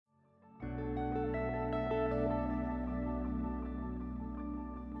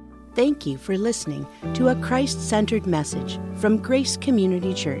Thank you for listening to a Christ-centered message from Grace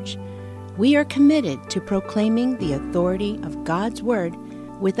Community Church. We are committed to proclaiming the authority of God's Word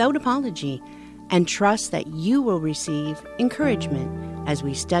without apology and trust that you will receive encouragement as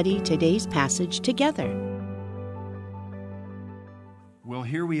we study today's passage together. Well,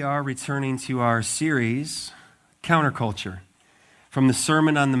 here we are returning to our series, Counterculture, from the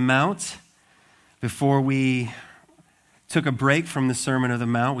Sermon on the Mount. Before we took a break from the Sermon on the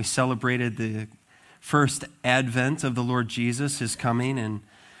Mount, we celebrated the first advent of the Lord Jesus, his coming, and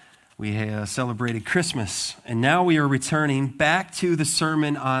we celebrated Christmas. And now we are returning back to the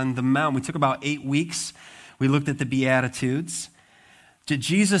Sermon on the Mount. We took about 8 weeks. We looked at the Beatitudes.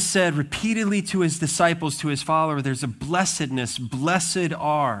 Jesus said repeatedly to his disciples, to his followers, there's a blessedness, blessed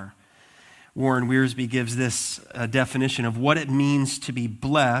are. Warren Wiersbe gives this definition of what it means to be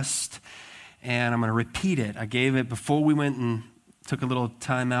blessed. And I'm going to repeat it. I gave it before we went and took a little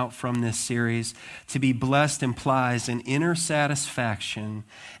time out from this series. To be blessed implies an inner satisfaction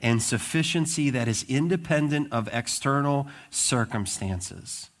and sufficiency that is independent of external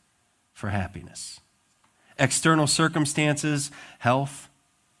circumstances for happiness. External circumstances, health,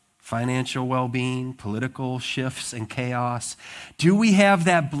 financial well-being, political shifts and chaos. Do we have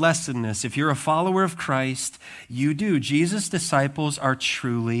that blessedness? If you're a follower of Christ, you do. Jesus' disciples are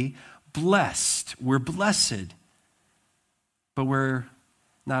truly blessed. We're blessed, but we're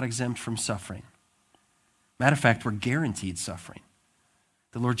not exempt from suffering. Matter of fact, we're guaranteed suffering.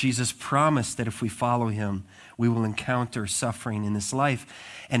 The Lord Jesus promised that if we follow him, we will encounter suffering in this life.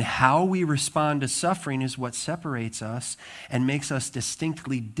 And how we respond to suffering is what separates us and makes us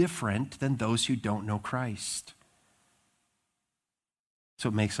distinctly different than those who don't know Christ. So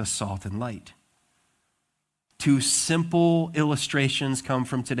it makes us salt and light. 2 simple illustrations come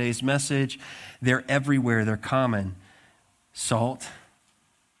from today's message. They're everywhere. They're common. Salt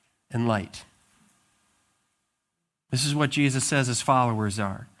and light. This is what Jesus says his followers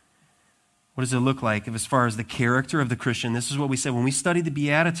are. What does it look like as far as the character of the Christian? This is what we said. When we studied the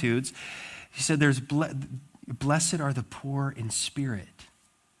Beatitudes, he said, blessed are the poor in spirit.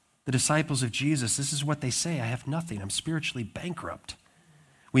 The disciples of Jesus, this is what they say. I have nothing. I'm spiritually bankrupt.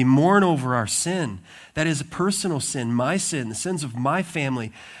 We mourn over our sin. That is a personal sin, my sin, the sins of my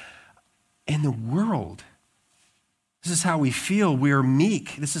family, and the world. This is how we feel. We are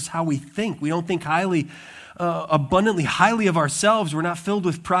meek. This is how we think. We don't think abundantly highly of ourselves. We're not filled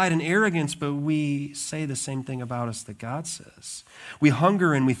with pride and arrogance, but we say the same thing about us that God says. We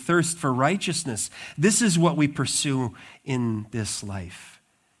hunger and we thirst for righteousness. This is what we pursue in this life.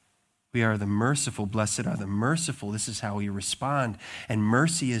 We are the merciful. Blessed are the merciful. This is how we respond. And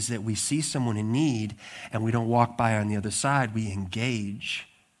mercy is that we see someone in need and we don't walk by on the other side. We engage.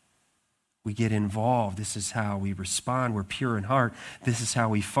 We get involved. This is how we respond. We're pure in heart. This is how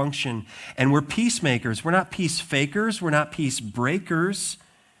we function. And we're peacemakers. We're not peace fakers. We're not peace breakers.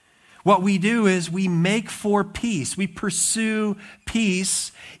 What we do is we make for peace. We pursue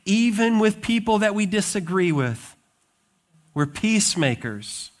peace even with people that we disagree with. We're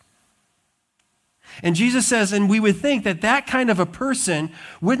peacemakers. And Jesus says, and we would think that kind of a person,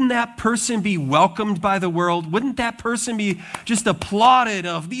 wouldn't that person be welcomed by the world? Wouldn't that person be just applauded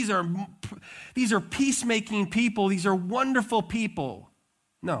of, these are peacemaking people, these are wonderful people?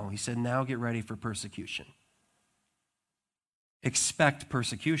 No, he said, now get ready for persecution. Expect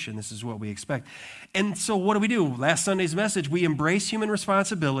persecution. This is what we expect. And so what do? Last Sunday's message, we embrace human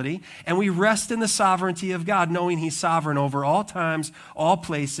responsibility and we rest in the sovereignty of God, knowing he's sovereign over all times, all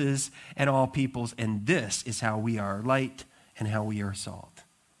places, and all peoples. And this is how we are light and how we are salt.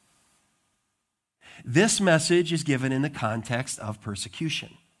 This message is given in the context of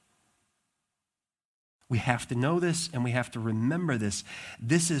persecution. We have to know this and we have to remember this.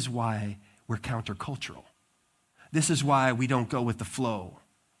 This is why we're countercultural. This is why we don't go with the flow.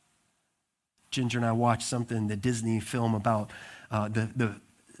 Ginger and I watched something, the Disney film about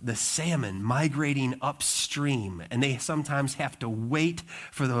the salmon migrating upstream, and they sometimes have to wait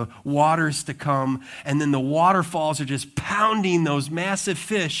for the waters to come, and then the waterfalls are just pounding those massive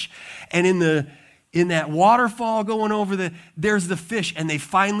fish, and in that waterfall going over there's the fish, and they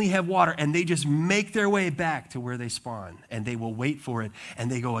finally have water, and they just make their way back to where they spawn, and they will wait for it, and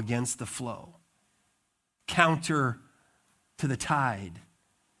they go against the flow. Counter to the tide.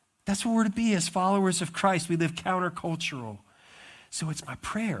 That's what we're to be as followers of Christ. We live countercultural. So it's my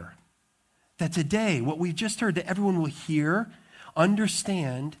prayer that today, what we just heard, that everyone will hear,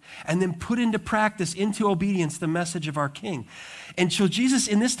 understand, and then put into practice, into obedience, the message of our King. And so Jesus,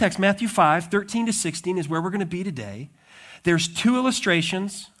 in this text, Matthew 5, 13 to 16 is where we're going to be today. There's 2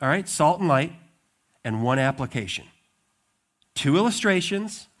 illustrations, all right, salt and light, and 1 application. 2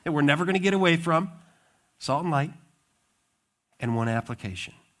 illustrations, that we're never going to get away from, salt and light, and one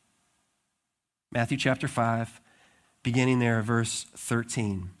application. Matthew chapter 5, beginning there at verse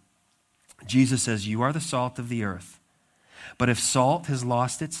 13. Jesus says, "You are the salt of the earth. But if salt has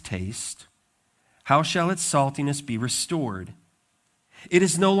lost its taste, how shall its saltiness be restored? It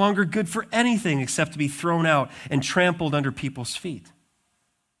is no longer good for anything except to be thrown out and trampled under people's feet.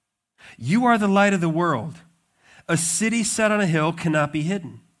 You are the light of the world. A city set on a hill cannot be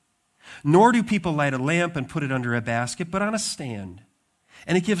hidden. Nor do people light a lamp and put it under a basket, but on a stand.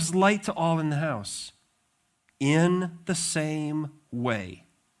 And it gives light to all in the house. In the same way,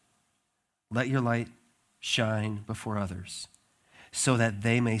 let your light shine before others, so that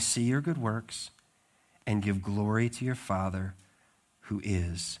they may see your good works and give glory to your Father who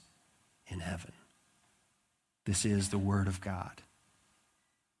is in heaven." This is the word of God.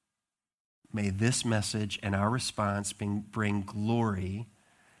 May this message and our response bring glory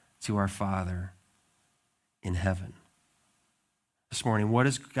to our Father in heaven. This morning, what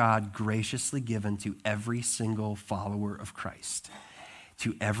has God graciously given to every single follower of Christ?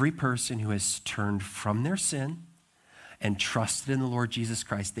 To every person who has turned from their sin and trusted in the Lord Jesus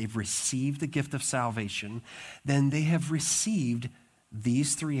Christ, they've received the gift of salvation, then they have received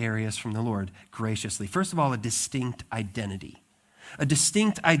these three areas from the Lord graciously. First of all, a distinct identity. A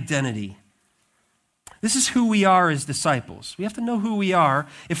distinct identity. This is who we are as disciples. We have to know who we are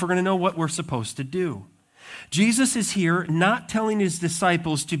if we're going to know what we're supposed to do. Jesus is here not telling his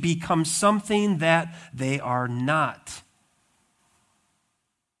disciples to become something that they are not.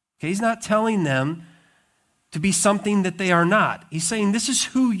 Okay, he's not telling them to be something that they are not. He's saying this is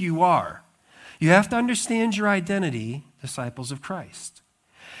who you are. You have to understand your identity, disciples of Christ.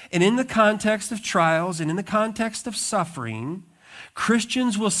 And in the context of trials and in the context of suffering,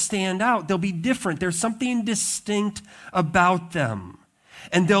 Christians will stand out. They'll be different. There's something distinct about them,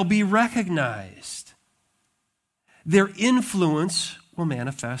 and they'll be recognized. Their influence will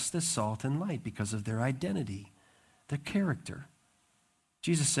manifest as salt and light because of their identity, their character.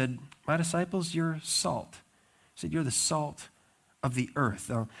 Jesus said, "My disciples, you're salt." He said, "You're the salt of the earth."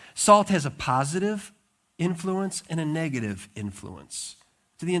 Now, salt has a positive influence and a negative influence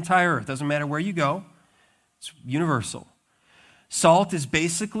to the entire earth. Doesn't matter where you go. It's universal. Salt is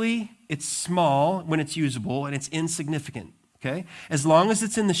basically, it's small when it's usable and it's insignificant, okay? As long as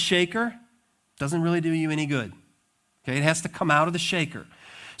it's in the shaker, it doesn't really do you any good, okay? It has to come out of the shaker.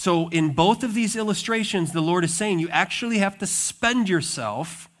 So in both of these illustrations, the Lord is saying you actually have to spend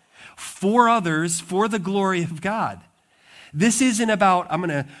yourself for others, for the glory of God. This isn't about, I'm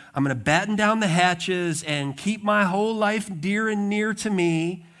gonna batten down the hatches and keep my whole life dear and near to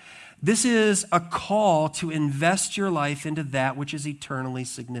me. This is a call to invest your life into that which is eternally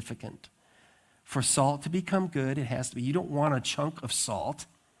significant. For salt to become good, it has to be. You don't want a chunk of salt.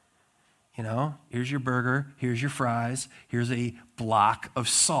 You know, here's your burger, here's your fries, here's a block of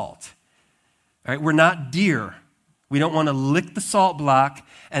salt. All right, we're not deer. We don't want to lick the salt block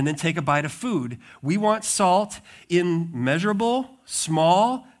and then take a bite of food. We want salt in measurable,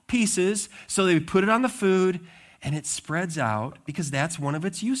 small pieces so that we put it on the food and it spreads out because that's one of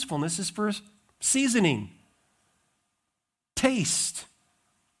its usefulnesses for seasoning. Taste.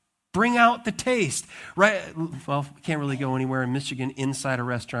 Bring out the taste. Right? Well, we can't really go anywhere in Michigan inside a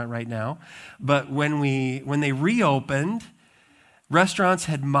restaurant right now. But when they reopened, restaurants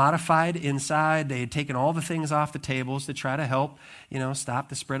had modified inside. They had taken all the things off the tables to try to help, stop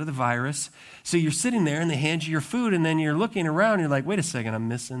the spread of the virus. So you're sitting there and they hand you your food and then you're looking around and you're like, wait a second, I'm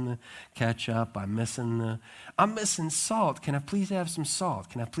missing the ketchup. I'm missing salt. Can I please have some salt?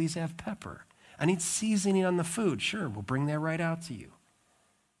 Can I please have pepper? I need seasoning on the food. Sure, we'll bring that right out to you.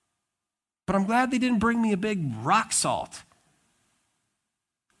 But I'm glad they didn't bring me a big rock salt.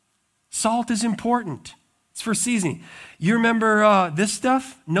 Salt is important. It's for seasoning. You remember this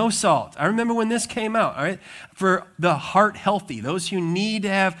stuff? No salt. I remember when this came out, all right? For the heart healthy, those who need to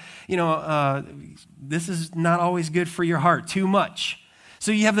have, this is not always good for your heart, too much.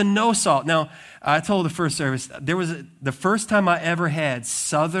 So you have the no salt. Now, I told the first service, the first time I ever had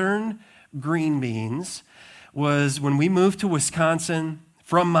Southern green beans was when we moved to Wisconsin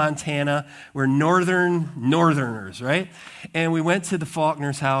from Montana. We're northerners, right? And we went to the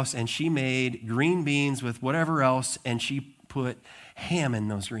Faulkner's house, and she made green beans with whatever else, and she put ham in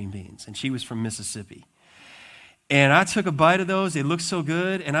those green beans. And she was from Mississippi. And I took a bite of those. They looked so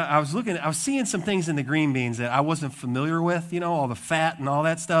good. And I was seeing some things in the green beans that I wasn't familiar with, all the fat and all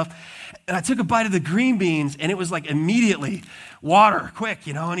that stuff. And I took a bite of the green beans, and it was like immediately, water, quick,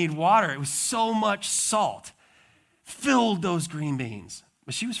 I need water. It was so much salt. Filled those green beans.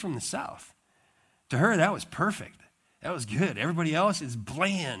 But she was from the South. To her, that was perfect. That was good. Everybody else is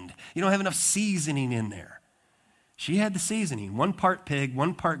bland. You don't have enough seasoning in there. She had the seasoning, 1 part pig,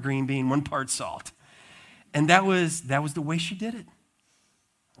 1 part green bean, 1 part salt. And that was the way she did it.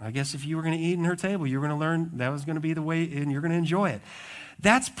 I guess if you were going to eat in her table, you were going to learn that was going to be the way, and you're going to enjoy it.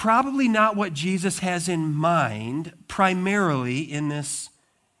 That's probably not what Jesus has in mind primarily in this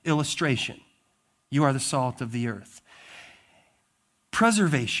illustration. You are the salt of the earth.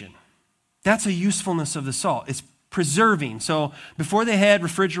 Preservation. That's a usefulness of the salt. It's preserving. So before they had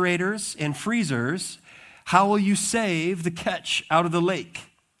refrigerators and freezers, how will you save the catch out of the lake?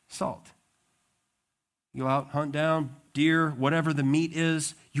 Salt. You go out, hunt down deer, whatever the meat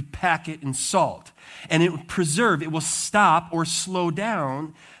is, you pack it in salt. And it will preserve, it will stop or slow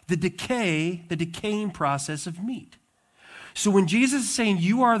down the decaying process of meat. So when Jesus is saying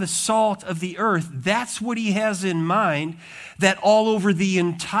you are the salt of the earth, that's what he has in mind, that all over the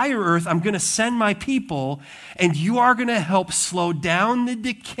entire earth, I'm going to send my people, and you are going to help slow down the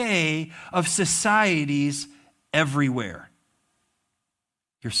decay of societies everywhere.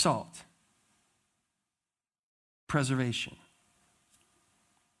 You're salt. Preservation.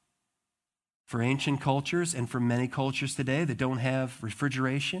 For ancient cultures and for many cultures today that don't have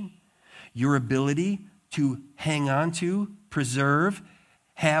refrigeration, your ability to hang on to, preserve,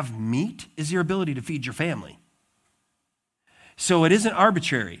 have meat is your ability to feed your family. So it isn't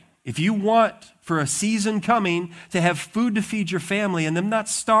arbitrary. If you want for a season coming to have food to feed your family and them not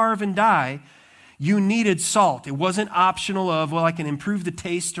starve and die, you needed salt. It wasn't optional of, well, I can improve the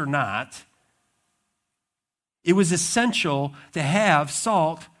taste or not. It was essential to have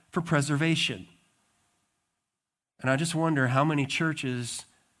salt for preservation. And I just wonder how many churches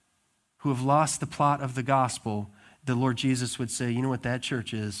who have lost the plot of the gospel, the Lord Jesus would say, you know what that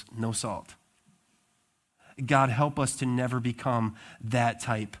church is? No salt. God, help us to never become that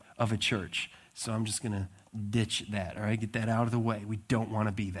type of a church. So I'm just going to ditch that, all right? Get that out of the way. We don't want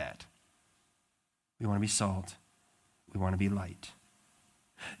to be that. We want to be salt. We want to be light.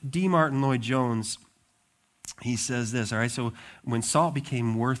 D. Martin Lloyd-Jones, he says this, all right? So when salt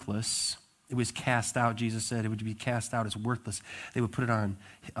became worthless, it was cast out. Jesus said it would be cast out as worthless. They would put it on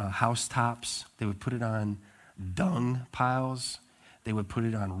housetops. They would put it on dung piles. They would put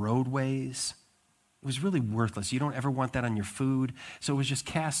it on roadways. It was really worthless. You don't ever want that on your food. So it was just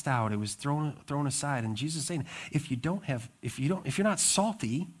cast out. It was thrown aside. And Jesus is saying, if you're not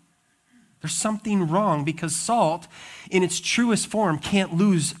salty, there's something wrong, because salt in its truest form can't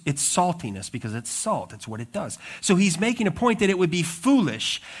lose its saltiness because it's salt. It's what it does. So he's making a point that it would be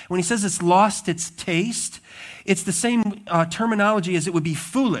foolish. When he says it's lost its taste, it's the same terminology as it would be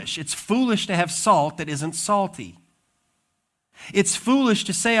foolish. It's foolish to have salt that isn't salty. It's foolish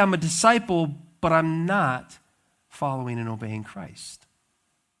to say I'm a disciple, but I'm not following and obeying Christ,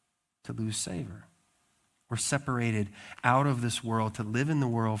 to lose savor. We're separated out of this world to live in the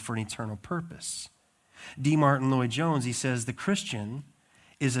world for an eternal purpose. D. Martin Lloyd-Jones, he says, the Christian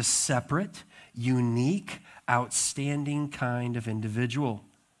is a separate, unique, outstanding kind of individual.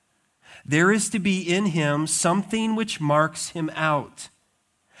 There is to be in him something which marks him out,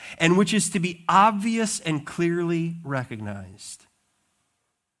 and which is to be obvious and clearly recognized.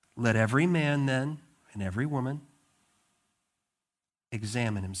 Let every man then, and every woman,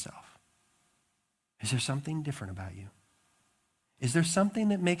 examine himself. Is there something different about you? Is there something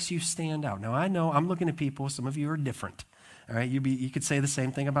that makes you stand out? Now, I know I'm looking at people, some of you are different. All right, you could say the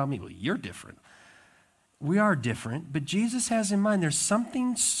same thing about me. Well, you're different. We are different, but Jesus has in mind there's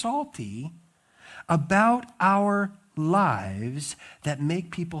something salty about our lives that make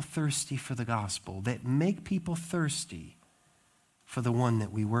people thirsty for the gospel, that make people thirsty for the one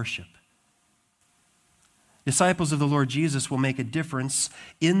that we worship. Disciples of the Lord Jesus will make a difference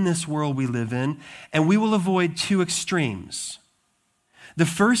in this world we live in, and we will avoid 2 extremes. The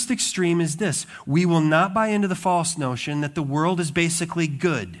first extreme is this: we will not buy into the false notion that the world is basically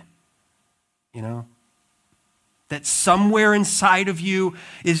good. That somewhere inside of you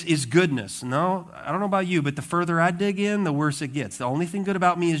is goodness. No, I don't know about you, but the further I dig in, the worse it gets. The only thing good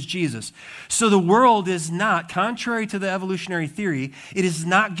about me is Jesus. So the world is not, contrary to the evolutionary theory, it is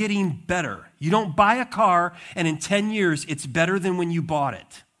not getting better. You don't buy a car and in 10 years it's better than when you bought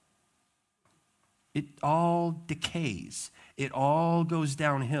it. It all decays. It all goes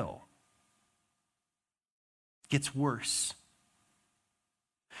downhill. It gets worse.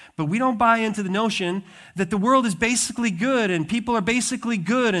 But we don't buy into the notion that the world is basically good and people are basically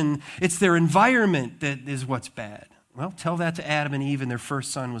good and it's their environment that is what's bad. Well, tell that to Adam and Eve, and their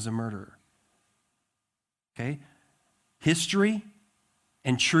first son was a murderer. Okay? History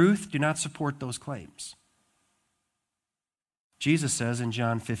and truth do not support those claims. Jesus says in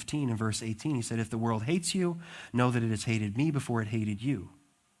John 15 and verse 18, he said, if the world hates you, know that it has hated me before it hated you.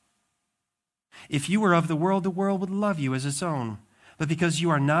 If you were of the world would love you as its own. But because you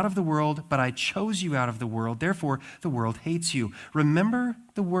are not of the world, but I chose you out of the world, therefore the world hates you. Remember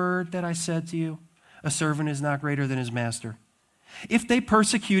the word that I said to you? A servant is not greater than his master. If they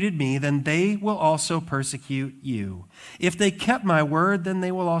persecuted me, then they will also persecute you. If they kept my word, then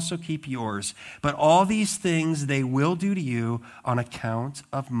they will also keep yours. But all these things they will do to you on account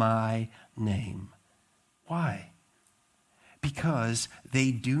of my name. Why? Because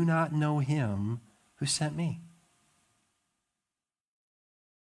they do not know him who sent me.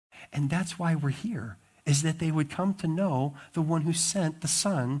 And that's why we're here, is that they would come to know the one who sent the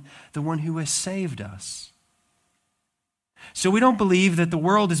Son, the one who has saved us. So we don't believe that the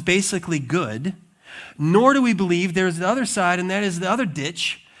world is basically good, nor do we believe there's the other side, and that is the other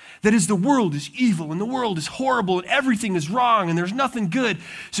ditch, that is the world is evil, and the world is horrible, and everything is wrong, and there's nothing good.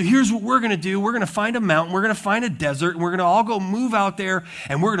 So here's what we're going to do. We're going to find a mountain, we're going to find a desert, and we're going to all go move out there,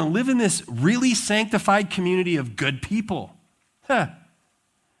 and we're going to live in this really sanctified community of good people.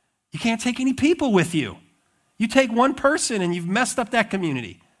 You can't take any people with you. You take one person, and you've messed up that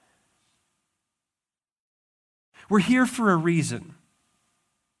community. We're here for a reason.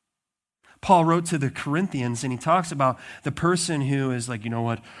 Paul wrote to the Corinthians, and he talks about the person who is like, you know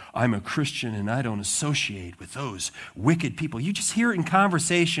what, I'm a Christian and I don't associate with those wicked people. You just hear it in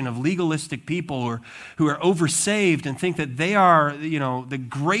conversation of legalistic people who are oversaved and think that they are, the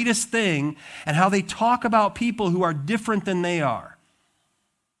greatest thing, and how they talk about people who are different than they are.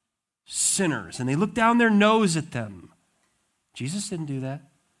 Sinners, and they look down their nose at them. Jesus didn't do that.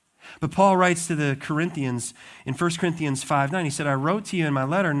 But Paul writes to the Corinthians in 1 Corinthians 5:9, he said, I wrote to you in my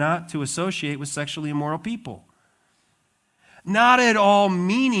letter not to associate with sexually immoral people. Not at all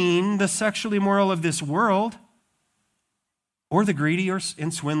meaning the sexually immoral of this world, or the greedy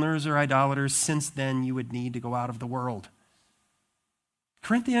and swindlers or idolaters, since then you would need to go out of the world.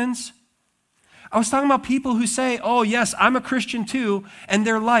 Corinthians, I was talking about people who say, oh yes, I'm a Christian too, and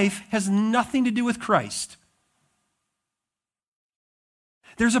their life has nothing to do with Christ.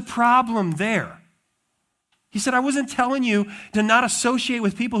 There's a problem there. He said, I wasn't telling you to not associate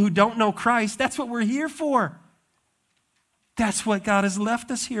with people who don't know Christ. That's what we're here for. That's what God has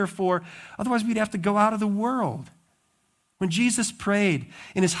left us here for. Otherwise, we'd have to go out of the world. When Jesus prayed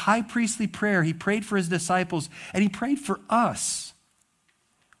in his high priestly prayer, he prayed for his disciples and he prayed for us.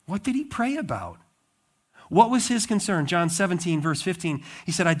 What did he pray about? What was his concern? John 17, verse 15,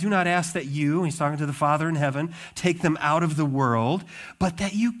 he said, I do not ask that you, he's talking to the Father in heaven, take them out of the world, but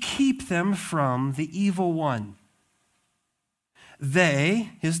that you keep them from the evil one.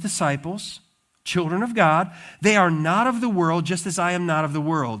 They, his disciples, children of God, they are not of the world, just as I am not of the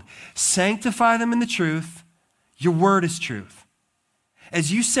world. Sanctify them in the truth. Your word is truth. As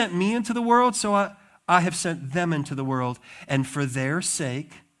you sent me into the world, so I have sent them into the world. And for their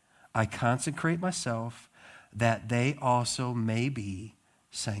sake, I consecrate myself, that they also may be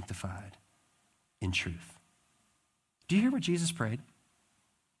sanctified in truth. Do you hear what Jesus prayed?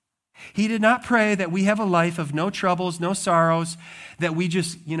 He did not pray that we have a life of no troubles, no sorrows, that we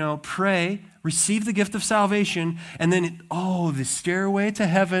just, pray, receive the gift of salvation, and then, the stairway to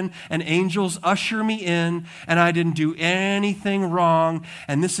heaven, and angels usher me in, and I didn't do anything wrong,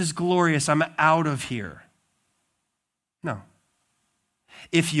 and this is glorious, I'm out of here. No.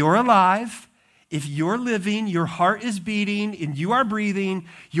 If you're alive, if you're living, your heart is beating, and you are breathing,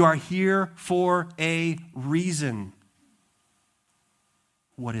 you are here for a reason.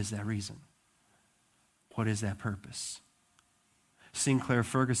 What is that reason? What is that purpose? Sinclair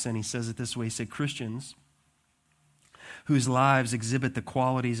Ferguson, he says it this way, he said, Christians whose lives exhibit the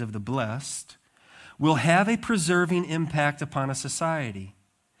qualities of the blessed will have a preserving impact upon a society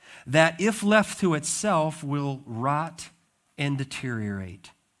that, if left to itself, will rot and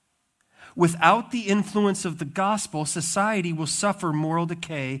deteriorate. Without the influence of the gospel, society will suffer moral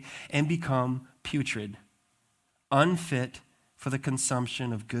decay and become putrid, unfit for the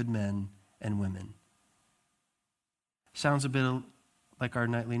consumption of good men and women. Sounds a bit like our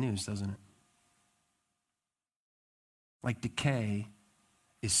nightly news, doesn't it? Like decay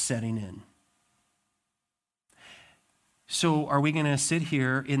is setting in. So are we going to sit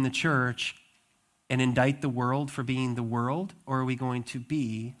here in the church and indict the world for being the world, or are we going to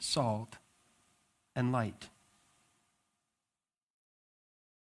be salt and light?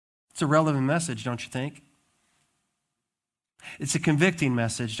 It's a relevant message, don't you think? It's a convicting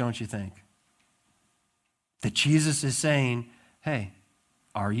message, don't you think? That Jesus is saying, hey,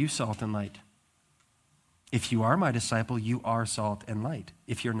 are you salt and light? If you are my disciple, you are salt and light.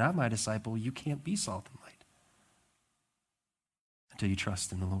 If you're not my disciple, you can't be salt and light. till you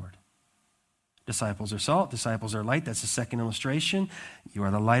trust in the Lord. Disciples are salt, disciples are light. That's the second illustration. You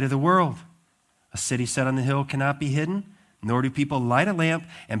are the light of the world. A city set on the hill cannot be hidden, nor do people light a lamp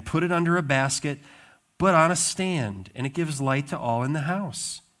and put it under a basket, but on a stand, and it gives light to all in the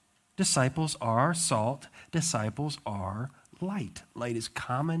house. Disciples are salt, disciples are light. Light is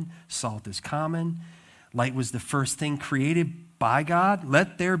common, salt is common. Light was the first thing created by God.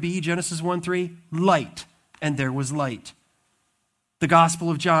 Let there be, Genesis 1:3, light, and there was light. The Gospel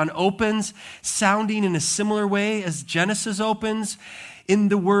of John opens sounding in a similar way as Genesis opens. In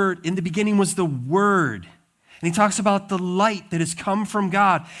the beginning was the Word. And he talks about the light that has come from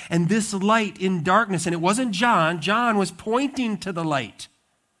God. And this light in darkness, and it wasn't John. John was pointing to the light.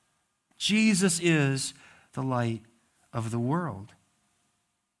 Jesus is the light of the world.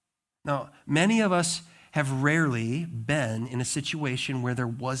 Now, many of us have rarely been in a situation where there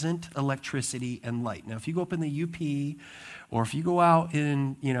wasn't electricity and light. Now, if you go up in the UP, or if you go out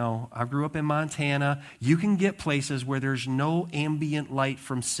in, I grew up in Montana, you can get places where there's no ambient light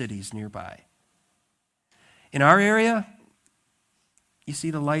from cities nearby. In our area, you see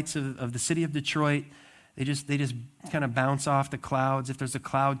the lights of the city of Detroit. They just kind of bounce off the clouds. If there's a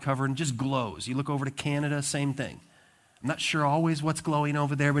cloud cover, and just glows. You look over to Canada, same thing. I'm not sure always what's glowing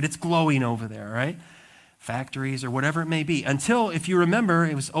over there, but it's glowing over there, right? Factories or whatever it may be. Until, if you remember,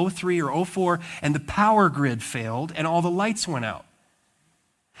 it was 2003 or 2004, and the power grid failed, and all the lights went out.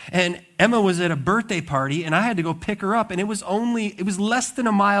 And Emma was at a birthday party, and I had to go pick her up, and it was less than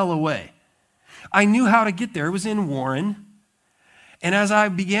a mile away. I knew how to get there. It was in Warren. And as I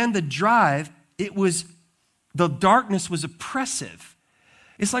began to drive, the darkness was oppressive.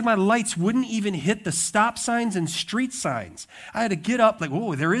 It's like my lights wouldn't even hit the stop signs and street signs. I had to get up like,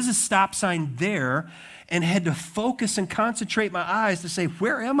 oh, there is a stop sign there, and had to focus and concentrate my eyes to say,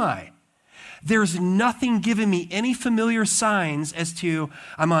 where am I? There's nothing giving me any familiar signs as to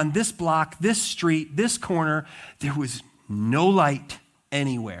I'm on this block, this street, this corner. There was no light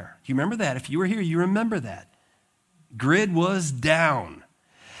anywhere. Do you remember that? If you were here, you remember that. Grid was down.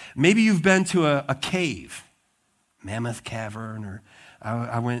 Maybe you've been to a cave, Mammoth Cavern, or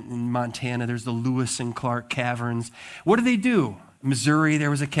I went in Montana, there's the Lewis and Clark Caverns. What do? Missouri,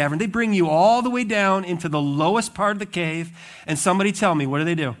 there was a cavern. They bring you all the way down into the lowest part of the cave, and somebody tell me, what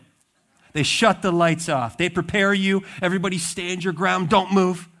do? They shut the lights off. They prepare you. Everybody stand your ground. Don't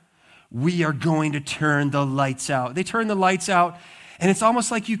move. We are going to turn the lights out. They turn the lights out, and it's almost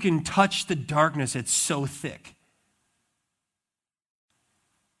like you can touch the darkness. It's so thick.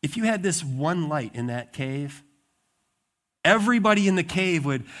 If you had this one light in that cave, everybody in the cave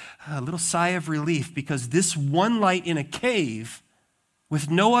would, a little sigh of relief, because this one light in a cave with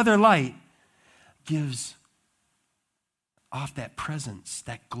no other light gives off that presence,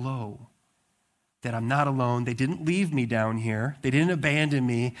 that glow, that I'm not alone. They didn't leave me down here. They didn't abandon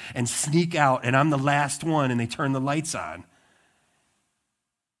me and sneak out, and I'm the last one, and they turn the lights on.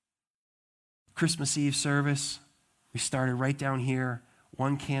 Christmas Eve service, we started right down here,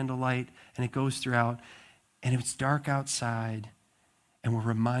 one candlelight, and it goes throughout. And it's dark outside, and we're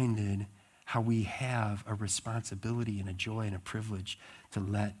reminded how we have a responsibility and a joy and a privilege to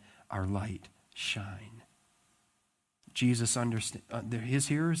let our light shine. Jesus understood, his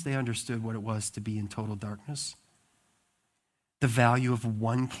hearers, they understood what it was to be in total darkness. The value of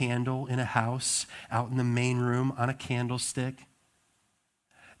one candle in a house, out in the main room on a candlestick.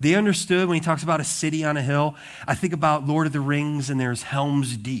 They understood when he talks about a city on a hill. I think about Lord of the Rings, and there's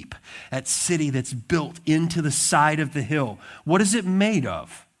Helm's Deep, that city that's built into the side of the hill. What is it made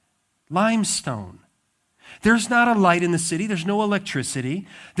of? Limestone. There's not a light in the city. There's no electricity.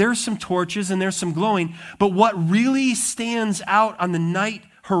 There's some torches and there's some glowing. But what really stands out on the night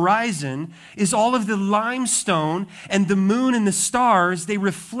horizon is all of the limestone, and the moon and the stars. They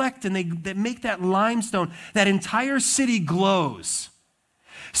reflect and they make that limestone. That entire city glows.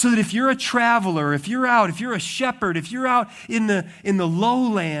 So that if you're a traveler, if you're a shepherd, if you're out in the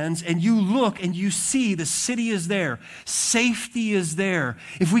lowlands and you look and you see the city is there, safety is there.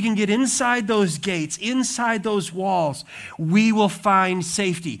 If we can get inside those gates, inside those walls, we will find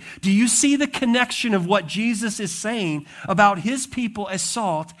safety. Do you see the connection of what Jesus is saying about his people as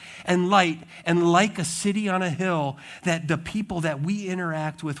salt and light, and like a city on a hill, that the people that we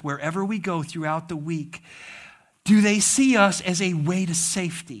interact with wherever we go throughout the week, do they see us as a way to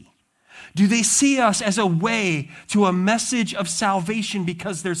safety? Do they see us as a way to a message of salvation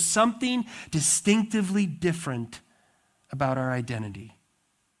because there's something distinctively different about our identity,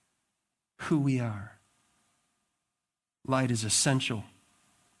 who we are? Light is essential.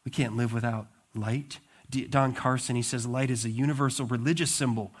 We can't live without light. Don Carson, he says light is a universal religious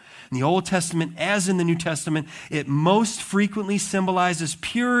symbol. In the Old Testament, as in the New Testament, it most frequently symbolizes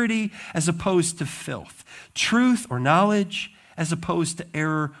purity as opposed to filth, truth or knowledge as opposed to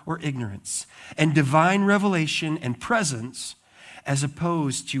error or ignorance, and divine revelation and presence as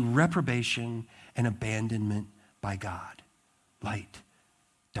opposed to reprobation and abandonment by God. Light,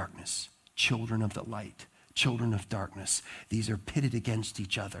 darkness, children of the light, children of darkness. These are pitted against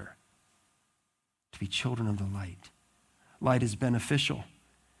each other to be children of the light. Light is beneficial.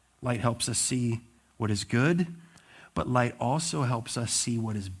 Light helps us see what is good, but light also helps us see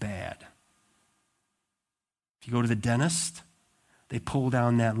what is bad. If you go to the dentist, they pull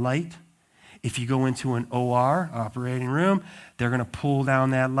down that light. If you go into an OR, operating room, they're going to pull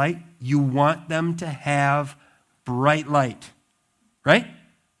down that light. You want them to have bright light, right?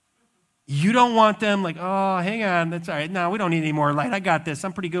 You don't want them like, oh, hang on, that's all right. No, we don't need any more light. I got this.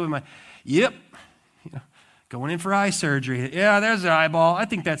 I'm pretty good with my, yep. Going in for eye surgery. Yeah, there's the eyeball. I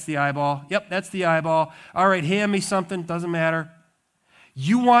think that's the eyeball. Yep, that's the eyeball. All right, hand me something. Doesn't matter.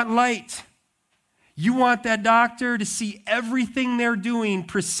 You want light. You want that doctor to see everything they're doing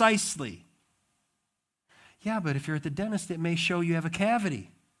precisely. Yeah, but if you're at the dentist, it may show you have a cavity.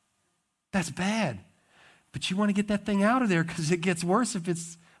 That's bad. But you want to get that thing out of there because it gets worse if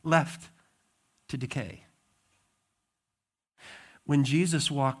it's left to decay. When Jesus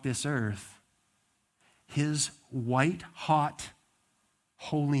walked this earth, his white-hot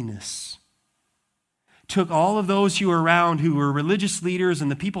holiness took all of those who were around who were religious leaders,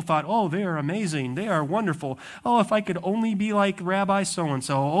 and the people thought, oh, they are amazing, they are wonderful. Oh, if I could only be like Rabbi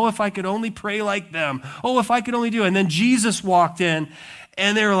so-and-so. Oh, if I could only pray like them. Oh, if I could only do it. And then Jesus walked in,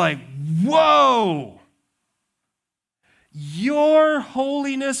 and they were like, whoa! Your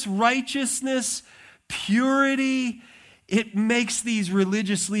holiness, righteousness, purity, it makes these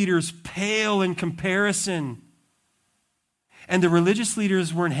religious leaders pale in comparison. And the religious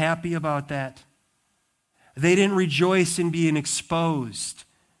leaders weren't happy about that. They didn't rejoice in being exposed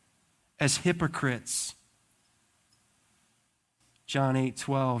as hypocrites. John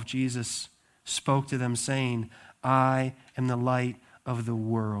 8:12, Jesus spoke to them saying, I am the light of the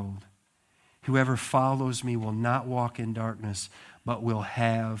world. Whoever follows me will not walk in darkness, but will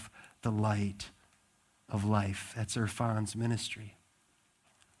have the light of life. That's Irfan's ministry.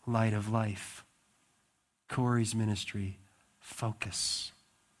 Light of life. Corey's ministry. Focus.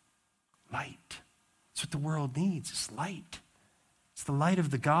 Light. That's what the world needs, is light. It's the light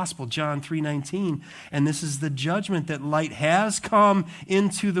of the gospel, John 3:19. And this is the judgment that light has come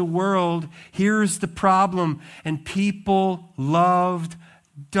into the world. Here's the problem. And people loved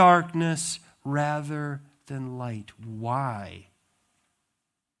darkness rather than light. Why?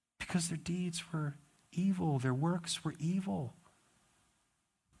 Because their deeds were evil. Their works were evil.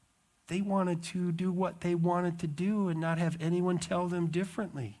 They wanted to do what they wanted to do and not have anyone tell them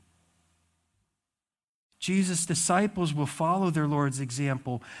differently. Jesus' disciples will follow their Lord's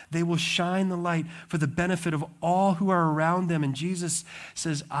example. They will shine the light for the benefit of all who are around them. And Jesus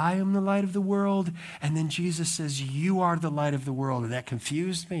says, I am the light of the world. And then Jesus says, you are the light of the world. And that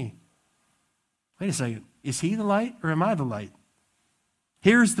confused me. Wait a second. Is he the light or am I the light?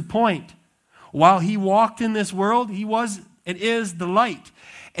 Here's the point. While he walked in this world, he was and is the light.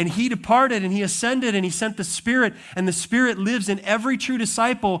 And he departed and he ascended and he sent the Spirit. And the Spirit lives in every true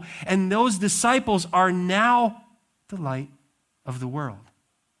disciple. And those disciples are now the light of the world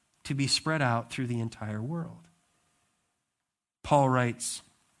to be spread out through the entire world. Paul writes,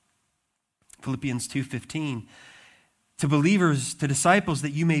 Philippians 2:15, to believers, to disciples,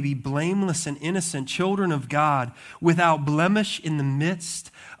 that you may be blameless and innocent, children of God, without blemish in the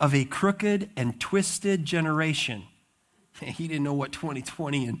midst of a crooked and twisted generation. He didn't know what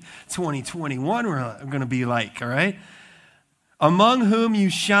 2020 and 2021 were going to be like, all right? Among whom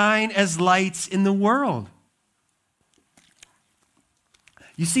you shine as lights in the world.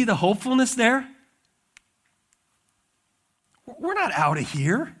 You see the hopefulness there? We're not out of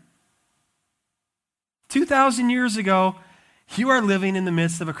here. 2,000 years ago, you are living in the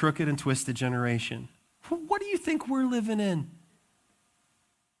midst of a crooked and twisted generation. What do you think we're living in?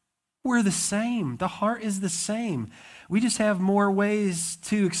 We're the same. The heart is the same. We just have more ways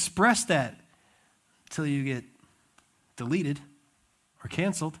to express that until you get deleted or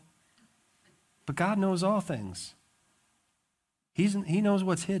canceled. But God knows all things. He knows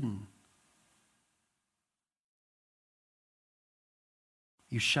what's hidden.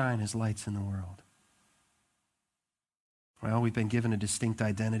 You shine as lights in the world. Well, we've been given a distinct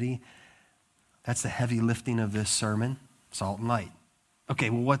identity. That's the heavy lifting of this sermon, salt and light. Okay,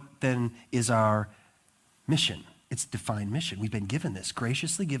 well, what then is our mission? It's defined mission. We've been given this,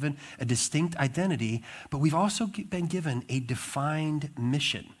 graciously given a distinct identity, but we've also been given a defined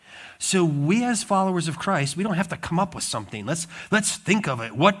mission. So we as followers of Christ, we don't have to come up with something. Let's think of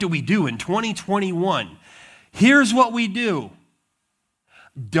it. What do we do in 2021? Here's what we do.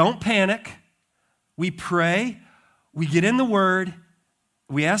 Don't panic. We pray. We get in the Word.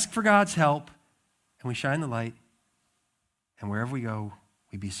 We ask for God's help. And we shine the light. And wherever we go,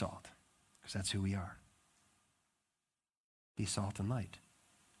 we be salt. Because that's who we are. Be salt and light.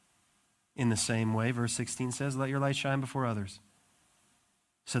 In the same way, verse 16 says, let your light shine before others,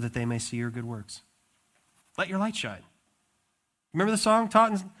 so that they may see your good works. Let your light shine. Remember the song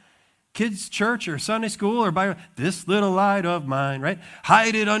taught in kids' church or Sunday school or by this little light of mine, right?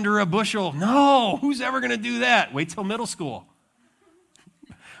 Hide it under a bushel. No, who's ever going to do that? Wait till middle school.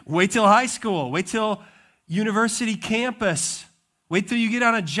 Wait till high school. Wait till university campus. Wait till you get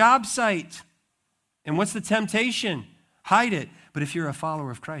on a job site. And what's the temptation? Hide it. But if you're a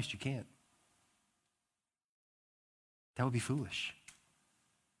follower of Christ, you can't. That would be foolish.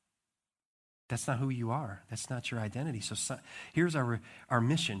 That's not who you are. That's not your identity. So here's our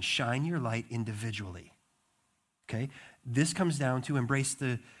mission. Shine your light individually. Okay? This comes down to embrace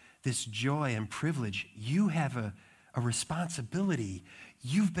this joy and privilege. You have a responsibility.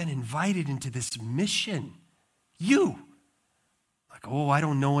 You've been invited into this mission. You. Like, oh, I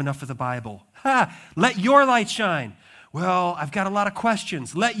don't know enough of the Bible. Ha! Let your light shine. Well, I've got a lot of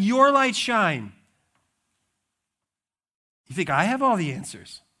questions. Let your light shine. You think I have all the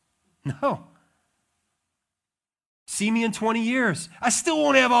answers? No. See me in 20 years. I still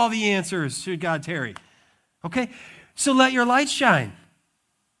won't have all the answers, should God tarry. Okay? So let your light shine.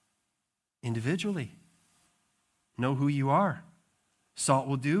 Individually. Know who you are. Salt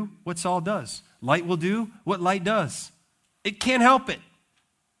will do what salt does. Light will do what light does. It can't help it.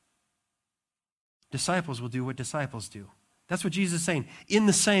 Disciples will do what disciples do. That's what Jesus is saying. In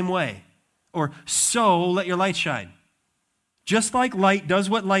the same way. Or so let your light shine. Just like light does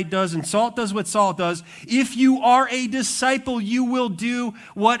what light does and salt does what salt does, if you are a disciple, you will do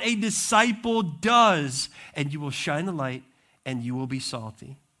what a disciple does. And you will shine the light and you will be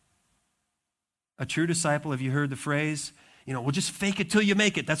salty. A true disciple, have you heard the phrase, well, just fake it till you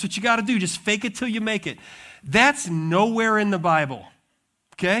make it. That's what you got to do. Just fake it till you make it. That's nowhere in the Bible.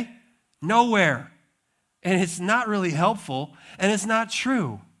 Okay? Nowhere. And it's not really helpful, and it's not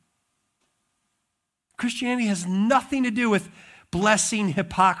true. Christianity has nothing to do with blessing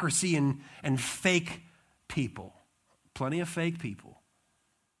hypocrisy and fake people. Plenty of fake people.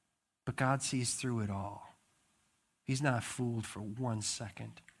 But God sees through it all. He's not fooled for 1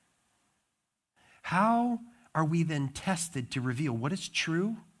 second. How are we then tested to reveal what is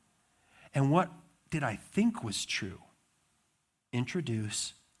true and what did I think was true?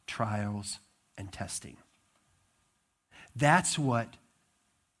 Introduce trials and testing. That's what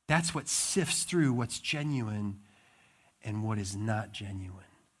sifts through what's genuine and what is not genuine,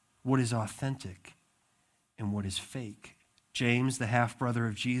 what is authentic and what is fake. James, the half-brother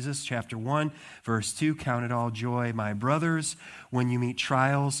of Jesus, chapter 1, verse 2, count it all joy, my brothers, when you meet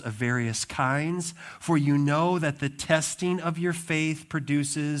trials of various kinds, for you know that the testing of your faith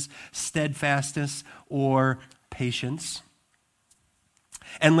produces steadfastness or patience.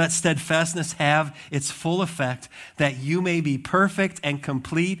 And let steadfastness have its full effect, that you may be perfect and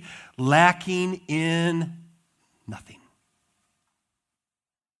complete, lacking in nothing.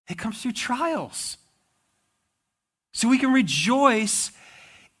 It comes through trials. So we can rejoice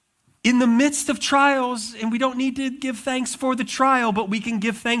in the midst of trials, and we don't need to give thanks for the trial, but we can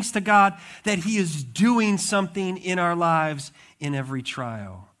give thanks to God that He is doing something in our lives in every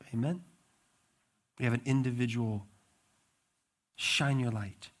trial. Amen? We have an individual. Shine your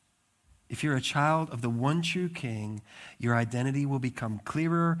light. If you're a child of the one true King, your identity will become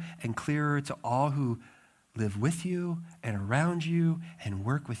clearer and clearer to all who live with you and around you and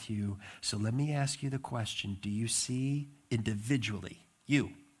work with you. So let me ask you the question, do you see individually, do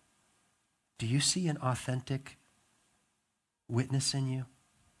you see an authentic witness in you?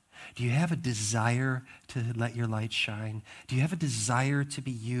 Do you have a desire to let your light shine? Do you have a desire to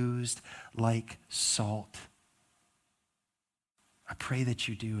be used like salt? I pray that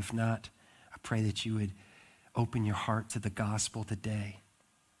you do. If not, I pray that you would open your heart to the gospel today.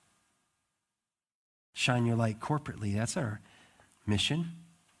 Shine your light corporately. That's our mission.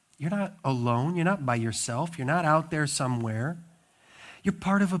 You're not alone. You're not by yourself. You're not out there somewhere. You're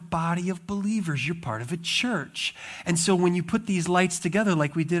part of a body of believers. You're part of a church. And so when you put these lights together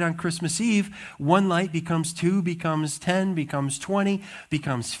like we did on Christmas Eve, one light becomes 2, becomes 10, becomes 20,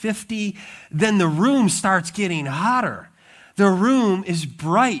 becomes 50. Then the room starts getting hotter. The room is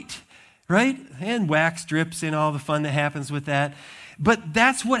bright, right? And wax drips and all the fun that happens with that. But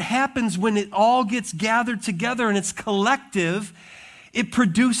that's what happens when it all gets gathered together and it's collective. It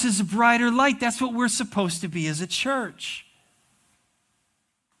produces a brighter light. That's what we're supposed to be as a church.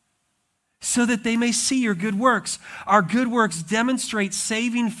 So that they may see your good works. Our good works demonstrate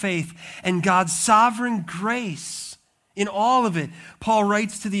saving faith and God's sovereign grace in all of it. Paul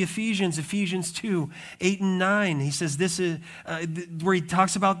writes to the Ephesians 2, 8 and 9. He says this is where he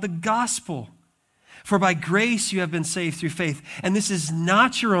talks about the gospel. For by grace you have been saved through faith. And this is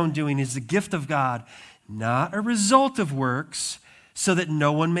not your own doing, it is the gift of God, not a result of works, so that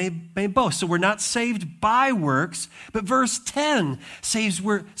no one may boast. So we're not saved by works, but verse 10 says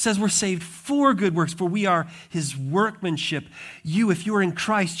we're saved for good works, for we are his workmanship. You, if you are in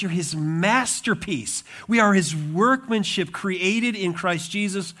Christ, you're his masterpiece. We are his workmanship created in Christ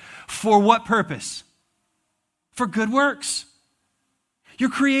Jesus. For what purpose? For good works. You're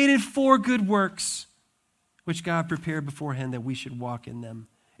created for good works, which God prepared beforehand that we should walk in them.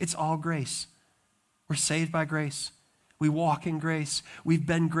 It's all grace. We're saved by grace. We walk in grace. We've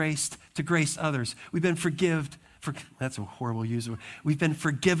been graced to grace others. We've been that's a horrible use of word. We've been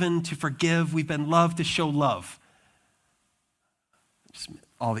forgiven to forgive. We've been loved to show love.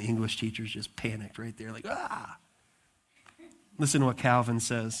 All the English teachers just panicked right there, like, ah. Listen to what Calvin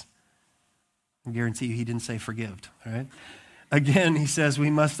says. I guarantee you he didn't say forgived, all right? Again, he says,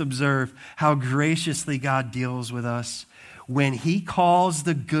 we must observe how graciously God deals with us when he calls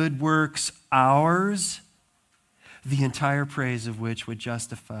the good works ours, the entire praise of which would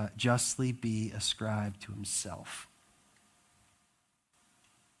justly be ascribed to himself.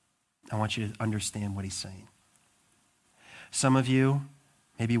 I want you to understand what he's saying. Some of you,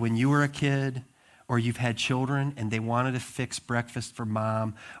 maybe when you were a kid or you've had children and they wanted to fix breakfast for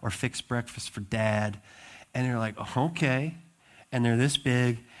mom or fix breakfast for dad, and they're like, oh, okay, and they're this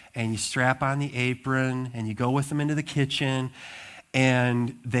big, and you strap on the apron and you go with them into the kitchen,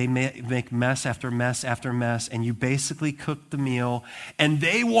 and they make mess after mess after mess, and you basically cook the meal, and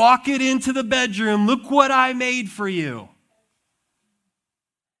they walk it into the bedroom. Look what I made for you.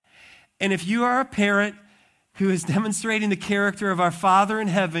 And if you are a parent who is demonstrating the character of our Father in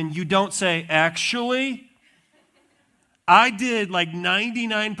heaven, you don't say, actually, I did like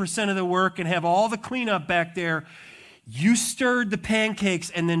 99% of the work and have all the cleanup back there. You stirred the pancakes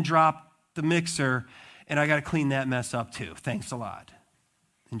and then dropped the mixer, and I got to clean that mess up too. Thanks a lot.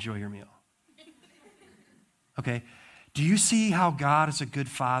 Enjoy your meal. Okay? Do you see how God is a good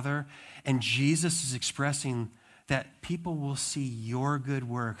father? And Jesus is expressing that people will see your good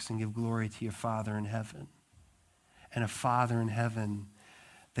works and give glory to your Father in heaven. And a Father in heaven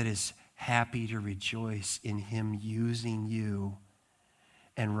that is happy to rejoice in him using you.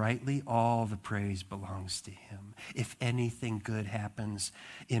 And rightly, all the praise belongs to him. If anything good happens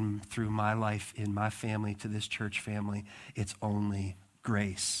through my life, in my family, to this church family, it's only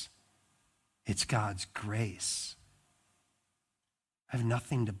grace. It's God's grace. I have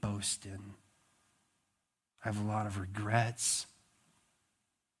nothing to boast in. I have a lot of regrets.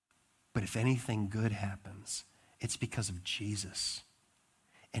 But if anything good happens, it's because of Jesus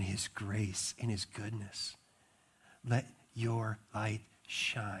and his grace and his goodness. Let your light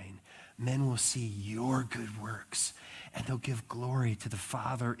shine. Men will see your good works and they'll give glory to the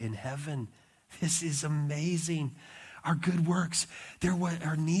Father in heaven. This is amazing. Our good works, they're what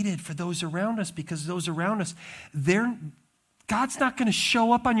are needed for those around us, because those around us, God's not going to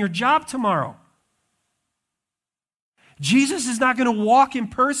show up on your job tomorrow. Jesus is not going to walk in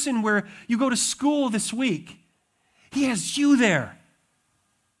person where you go to school this week. He has you there.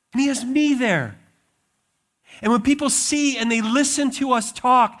 And he has me there. And when people see and they listen to us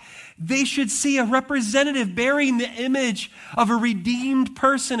talk, they should see a representative bearing the image of a redeemed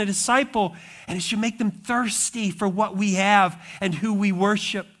person, a disciple, and it should make them thirsty for what we have and who we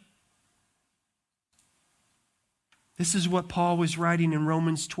worship. This is what Paul was writing in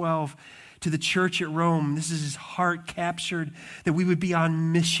Romans 12 to the church at Rome. This is his heart captured, that we would be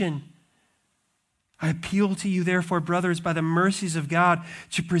on mission. I appeal to you, therefore, brothers, by the mercies of God,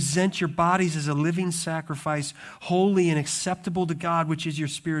 to present your bodies as a living sacrifice, holy and acceptable to God, which is your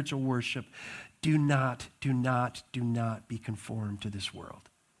spiritual worship. Do not be conformed to this world,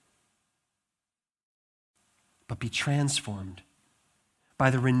 but be transformed by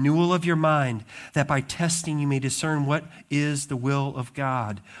the renewal of your mind, that by testing you may discern what is the will of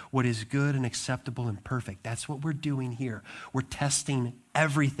God, what is good and acceptable and perfect. That's what we're doing here. We're testing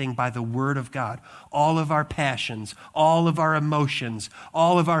everything by the word of God. All of our passions, all of our emotions,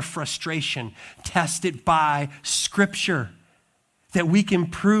 all of our frustration, test it by Scripture. that we can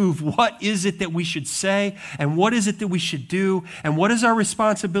prove what is it that we should say and what is it that we should do and what is our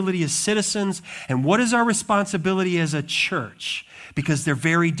responsibility as citizens and what is our responsibility as a church, because they're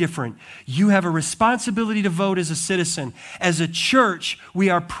very different. You have a responsibility to vote as a citizen. As a church, we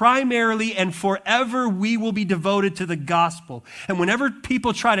are primarily and forever we will be devoted to the gospel. And whenever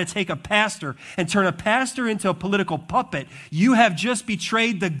people try to take a pastor and turn a pastor into a political puppet, you have just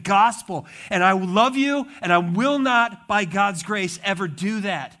betrayed the gospel. And I love you, and I will not, by God's grace, ever do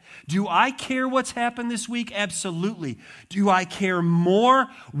that. Do I care what's happened this week? Absolutely. Do I care more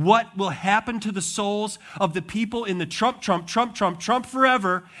what will happen to the souls of the people in the Trump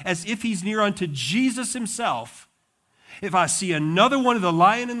forever, as if he's near unto Jesus himself? If I see another one of the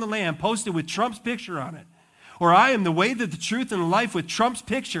Lion and the Lamb posted with Trump's picture on it, or I am the way, the truth, and the life with Trump's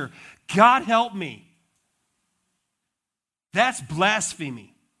picture, God help me. That's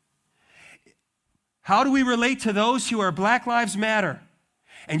blasphemy. How do we relate to those who are Black Lives Matter?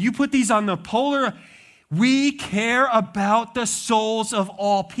 And you put these on the polar, we care about the souls of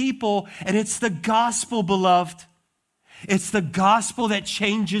all people, and it's the gospel, beloved. It's the gospel that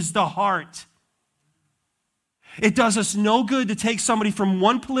changes the heart. It does us no good to take somebody from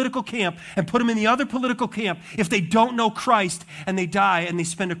one political camp and put them in the other political camp if they don't know Christ and they die and they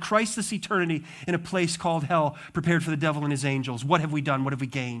spend a Christless eternity in a place called hell, prepared for the devil and his angels. What have we done? What have we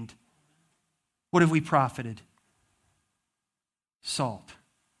gained? What have we profited? Salt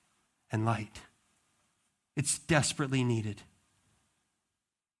and light. It's desperately needed.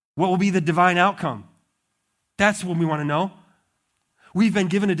 What will be the divine outcome? That's what we want to know. We've been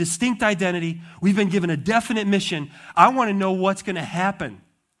given a distinct identity. We've been given a definite mission. I want to know what's going to happen.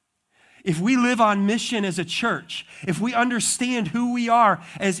 If we live on mission as a church, if we understand who we are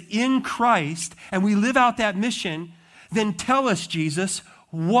as in Christ, and we live out that mission, then tell us, Jesus,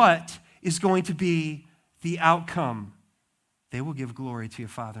 what is going to be the outcome? They will give glory to your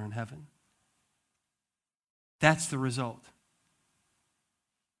Father in heaven. That's the result.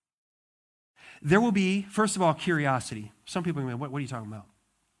 There will be, first of all, curiosity. Some people are going to be, what are you talking about?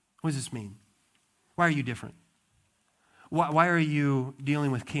 What does this mean? Why are you different? Why are you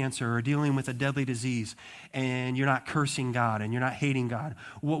dealing with cancer or dealing with a deadly disease and you're not cursing God and you're not hating God?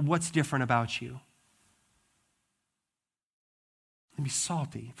 What's different about you? And be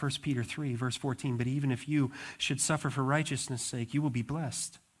salty. 1 Peter 3, verse 14, but even if you should suffer for righteousness' sake, you will be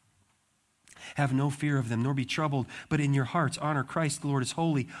blessed. Have no fear of them, nor be troubled, but in your hearts honor Christ the Lord as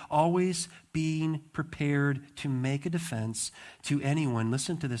holy, always being prepared to make a defense to anyone,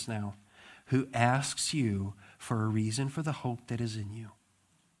 listen to this now, who asks you for a reason for the hope that is in you.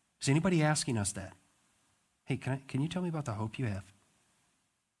 Is anybody asking us that? Hey, can you tell me about the hope you have?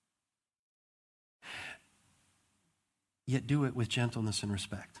 Yet do it with gentleness and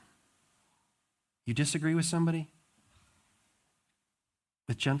respect. You disagree with somebody?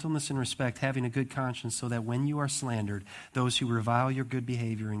 With gentleness and respect, having a good conscience, so that when you are slandered, those who revile your good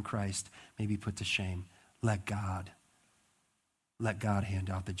behavior in Christ may be put to shame. Let God hand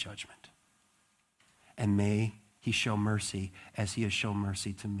out the judgment. And may he show mercy as he has shown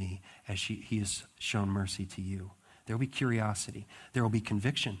mercy to me, as he has shown mercy to you. There will be curiosity. There will be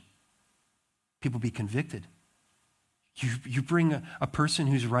conviction. People will be convicted. You bring a person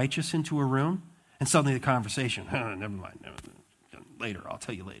who's righteous into a room, and suddenly the conversation, never mind, later, I'll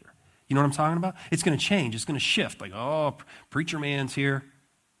tell you later. You know what I'm talking about? It's going to change. It's going to shift. Like, oh, preacher man's here.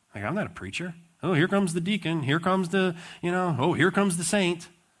 Like, I'm not a preacher. Oh, here comes the deacon. Here comes the, here comes the saint.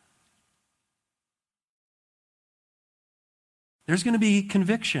 There's going to be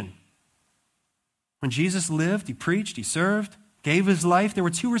conviction. When Jesus lived, he preached, he served, gave his life, there were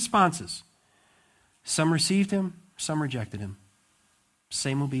two responses. Some received him, some rejected him.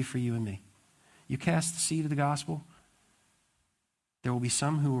 Same will be for you and me. You cast the seed of the gospel, there will be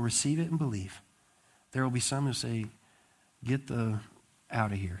some who will receive it and believe. There will be some who say, get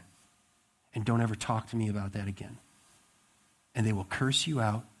out of here and don't ever talk to me about that again. And they will curse you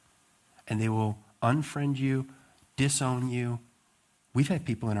out and they will unfriend you, disown you. We've had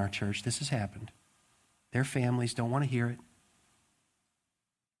people in our church, this has happened. Their families don't want to hear it.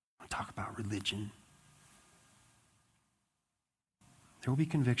 Don't talk about religion. There will be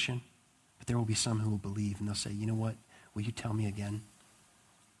conviction, but there will be some who will believe and they'll say, you know what? Will you tell me again?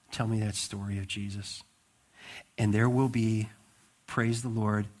 Tell me that story of Jesus. And there will be, praise the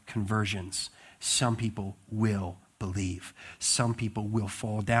Lord, conversions. Some people will believe. Some people will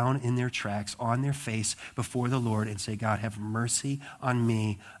fall down in their tracks, on their face before the Lord and say, God, have mercy on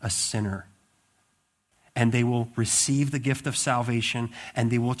me, a sinner. And they will receive the gift of salvation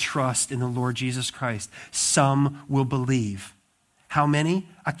and they will trust in the Lord Jesus Christ. Some will believe. How many?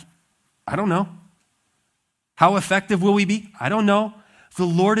 I don't know. How effective will we be? I don't know. The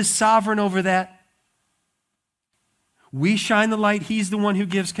Lord is sovereign over that. We shine the light. He's the one who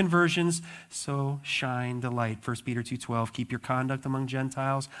gives conversions. So shine the light. 1 Peter 2:12, keep your conduct among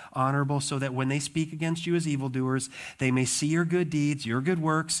Gentiles honorable, so that when they speak against you as evildoers, they may see your good deeds, your good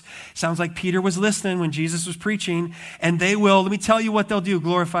works. Sounds like Peter was listening when Jesus was preaching, and they will, let me tell you what they'll do,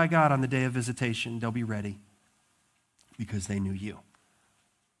 glorify God on the day of visitation. They'll be ready because they knew you.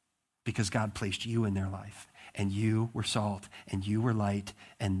 Because God placed you in their life. And you were salt, and you were light,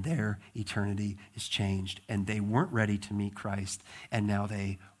 and their eternity is changed. And they weren't ready to meet Christ, and now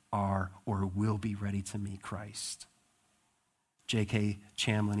they are or will be ready to meet Christ. J.K.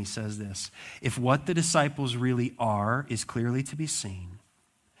 Chamlin, he says this, if what the disciples really are is clearly to be seen,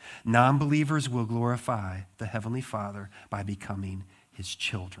 non-believers will glorify the Heavenly Father by becoming his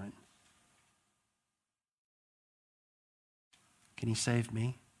children. Can he save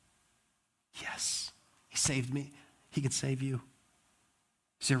me? Yes. He saved me. He can save you.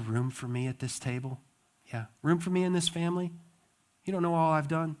 Is there room for me at this table? Yeah. Room for me in this family? You don't know all I've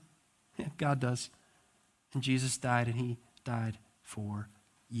done? Yeah, God does. And Jesus died, and he died for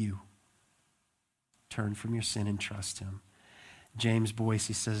you. Turn from your sin and trust him. James Boyce,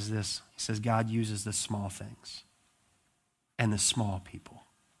 he says this. He says, God uses the small things and the small people.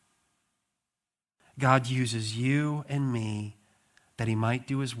 God uses you and me that he might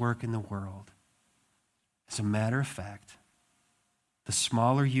do his work in the world. As a matter of fact, the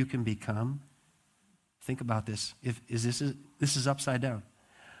smaller you can become, think about this. This is upside down.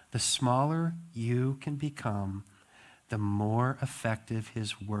 The smaller you can become, the more effective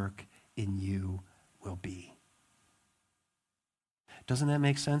his work in you will be. Doesn't that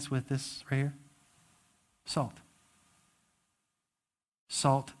make sense with this right here? Salt.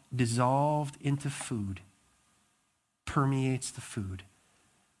 Salt dissolved into food permeates the food.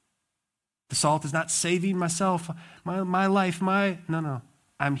 The salt is not saving myself, my life, no.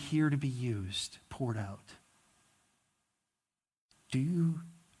 I'm here to be used, poured out. Do you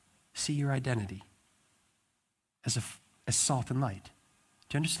see your identity as salt and light?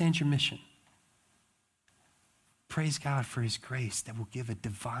 Do you understand your mission? Praise God for his grace that will give a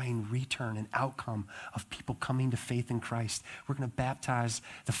divine return and outcome of people coming to faith in Christ. We're going to baptize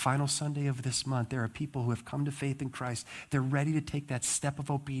the final Sunday of this month. There are people who have come to faith in Christ. They're ready to take that step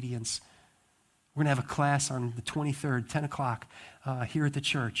of obedience. We're going to have a class on the 23rd, 10 o'clock here at the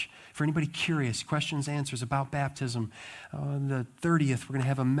church. For anybody curious, questions, answers about baptism. On the 30th, we're going to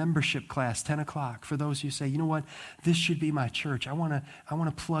have a membership class, 10 o'clock. For those who say, you know what, this should be my church. I want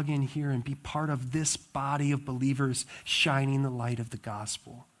to plug in here and be part of this body of believers shining the light of the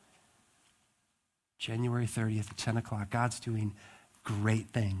gospel. January 30th at 10 o'clock. God's doing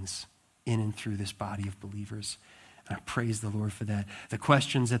great things in and through this body of believers. I praise the Lord for that. The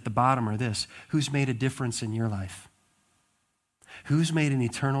questions at the bottom are this. Who's made a difference in your life? Who's made an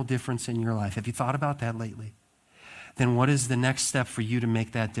eternal difference in your life? Have you thought about that lately? Then what is the next step for you to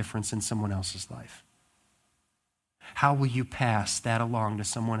make that difference in someone else's life? How will you pass that along to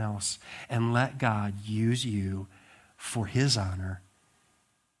someone else and let God use you for his honor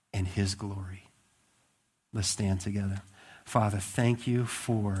and his glory? Let's stand together. Father, thank you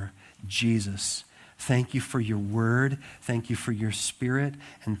for Jesus. Thank you for your word. Thank you for your spirit.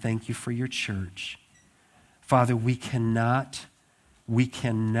 And thank you for your church. Father, we cannot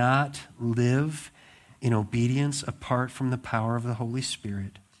live in obedience apart from the power of the Holy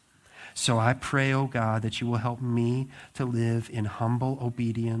Spirit. So I pray, oh God, that you will help me to live in humble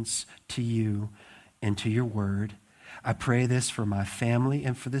obedience to you and to your word. I pray this for my family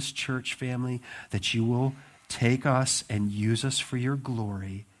and for this church family, that you will take us and use us for your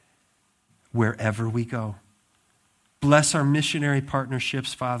glory wherever we go. Bless our missionary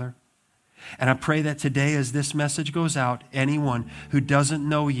partnerships, Father. And I pray that today, as this message goes out, anyone who doesn't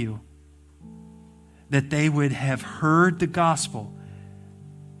know you, that they would have heard the gospel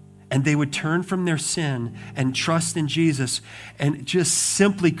and they would turn from their sin and trust in Jesus and just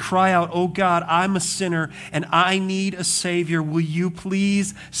simply cry out, oh God, I'm a sinner and I need a Savior. Will you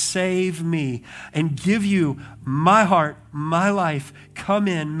please save me? And give you my heart, my life. Come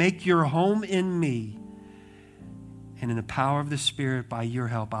in, make your home in me. And in the power of the Spirit, by your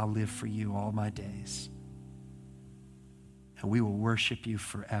help, I'll live for you all my days. And we will worship you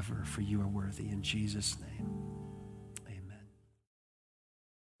forever, for you are worthy. In Jesus' name.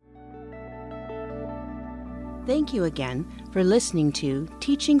 Thank you again for listening to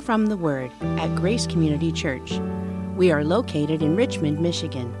Teaching from the Word at Grace Community Church. We are located in Richmond,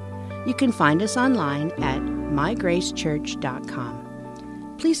 Michigan. You can find us online at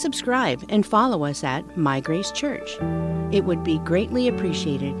mygracechurch.com. Please subscribe and follow us at My Grace Church. It would be greatly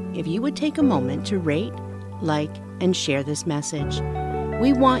appreciated if you would take a moment to rate, like, and share this message.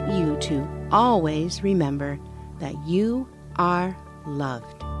 We want you to always remember that you are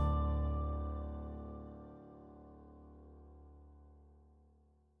loved.